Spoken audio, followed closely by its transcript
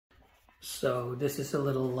So this is a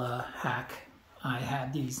little hack. I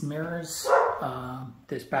had these mirrors,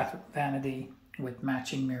 this bathroom vanity with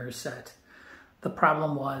matching mirror set. The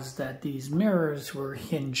problem was that these mirrors were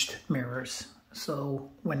hinged mirrors.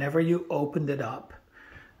 So whenever you opened it up,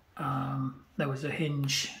 there was a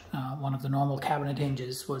hinge, one of the normal cabinet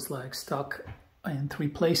hinges was like stuck in 3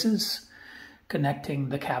 places, connecting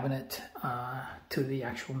the cabinet to the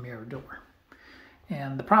actual mirror door.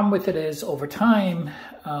 And the problem with it is over time,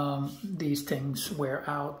 these things wear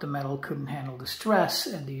out, the metal couldn't handle the stress,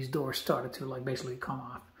 and these doors started to like basically come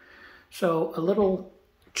off. So a little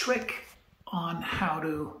trick on how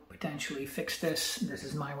to potentially fix this. This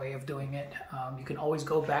is my way of doing it. You can always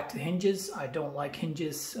go back to hinges. I don't like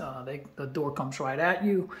hinges. The door comes right at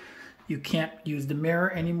you. You can't use the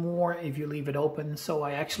mirror anymore if you leave it open. So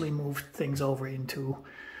I actually moved things over into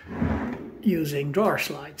using drawer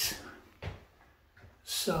slides.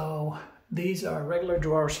 So these are regular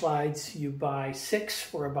drawer slides. You buy 6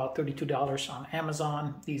 for about $32 on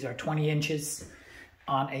Amazon. These are 20 inches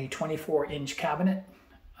on a 24-inch cabinet.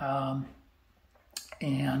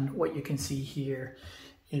 And what you can see here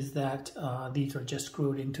is that these are just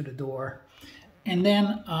screwed into the door. And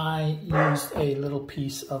then I used a little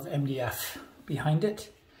piece of MDF behind it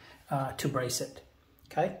to brace it.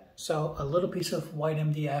 Okay, so a little piece of white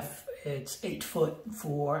MDF. It's 8 foot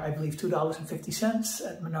for, I believe, $2.50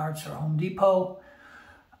 at Menards or Home Depot.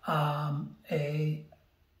 A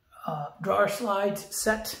drawer slide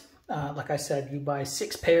set. Like I said, you buy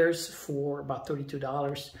 6 pairs for about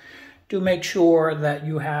 $32. Do make sure that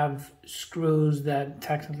you have screws that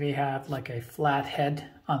technically have like a flat head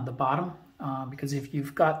on the bottom. Because if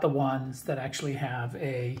you've got the ones that actually have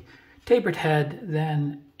a tapered head,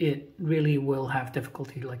 then it really will have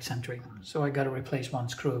difficulty like centering. So I got to replace 1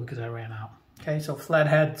 screw because I ran out. Okay, so flat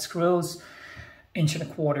head screws,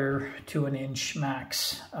 1.25 to 1 inch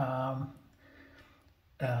max,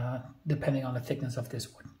 depending on the thickness of this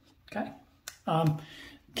wood. Okay,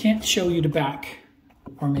 can't show you the back,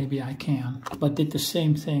 or maybe I can, but did the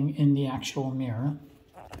same thing in the actual mirror.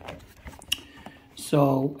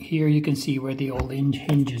 So here you can see where the old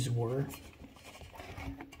hinges were.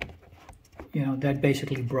 You know, that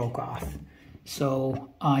basically broke off. So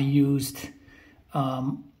I used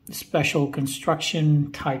special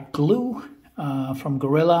construction type glue from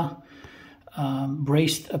Gorilla,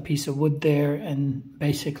 braced a piece of wood there, and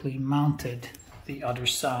basically mounted the other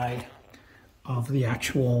side of the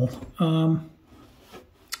actual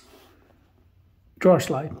drawer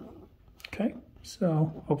slide. Okay,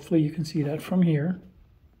 so hopefully you can see that from here.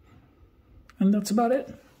 And that's about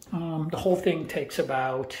it. The whole thing takes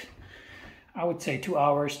about, I would say, 2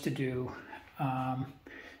 hours to do.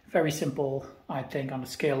 Very simple, I think, on a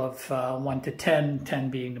scale of 1 to 10, 10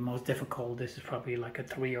 being the most difficult. This is probably like a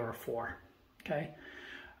 3 or a 4. Okay,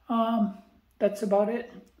 that's about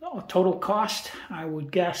it. Total cost, I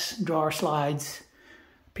would guess, drawer slides,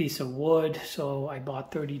 piece of wood. So I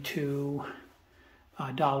bought $32,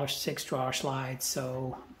 6 drawer slides.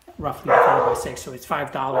 So roughly 5 by 6. So it's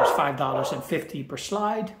 $5, $5.50 per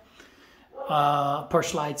slide, per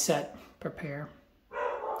slide set. Per pair,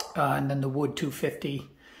 and then the wood $2.50.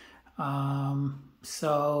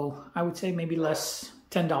 So I would say maybe less,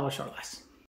 $10 or less.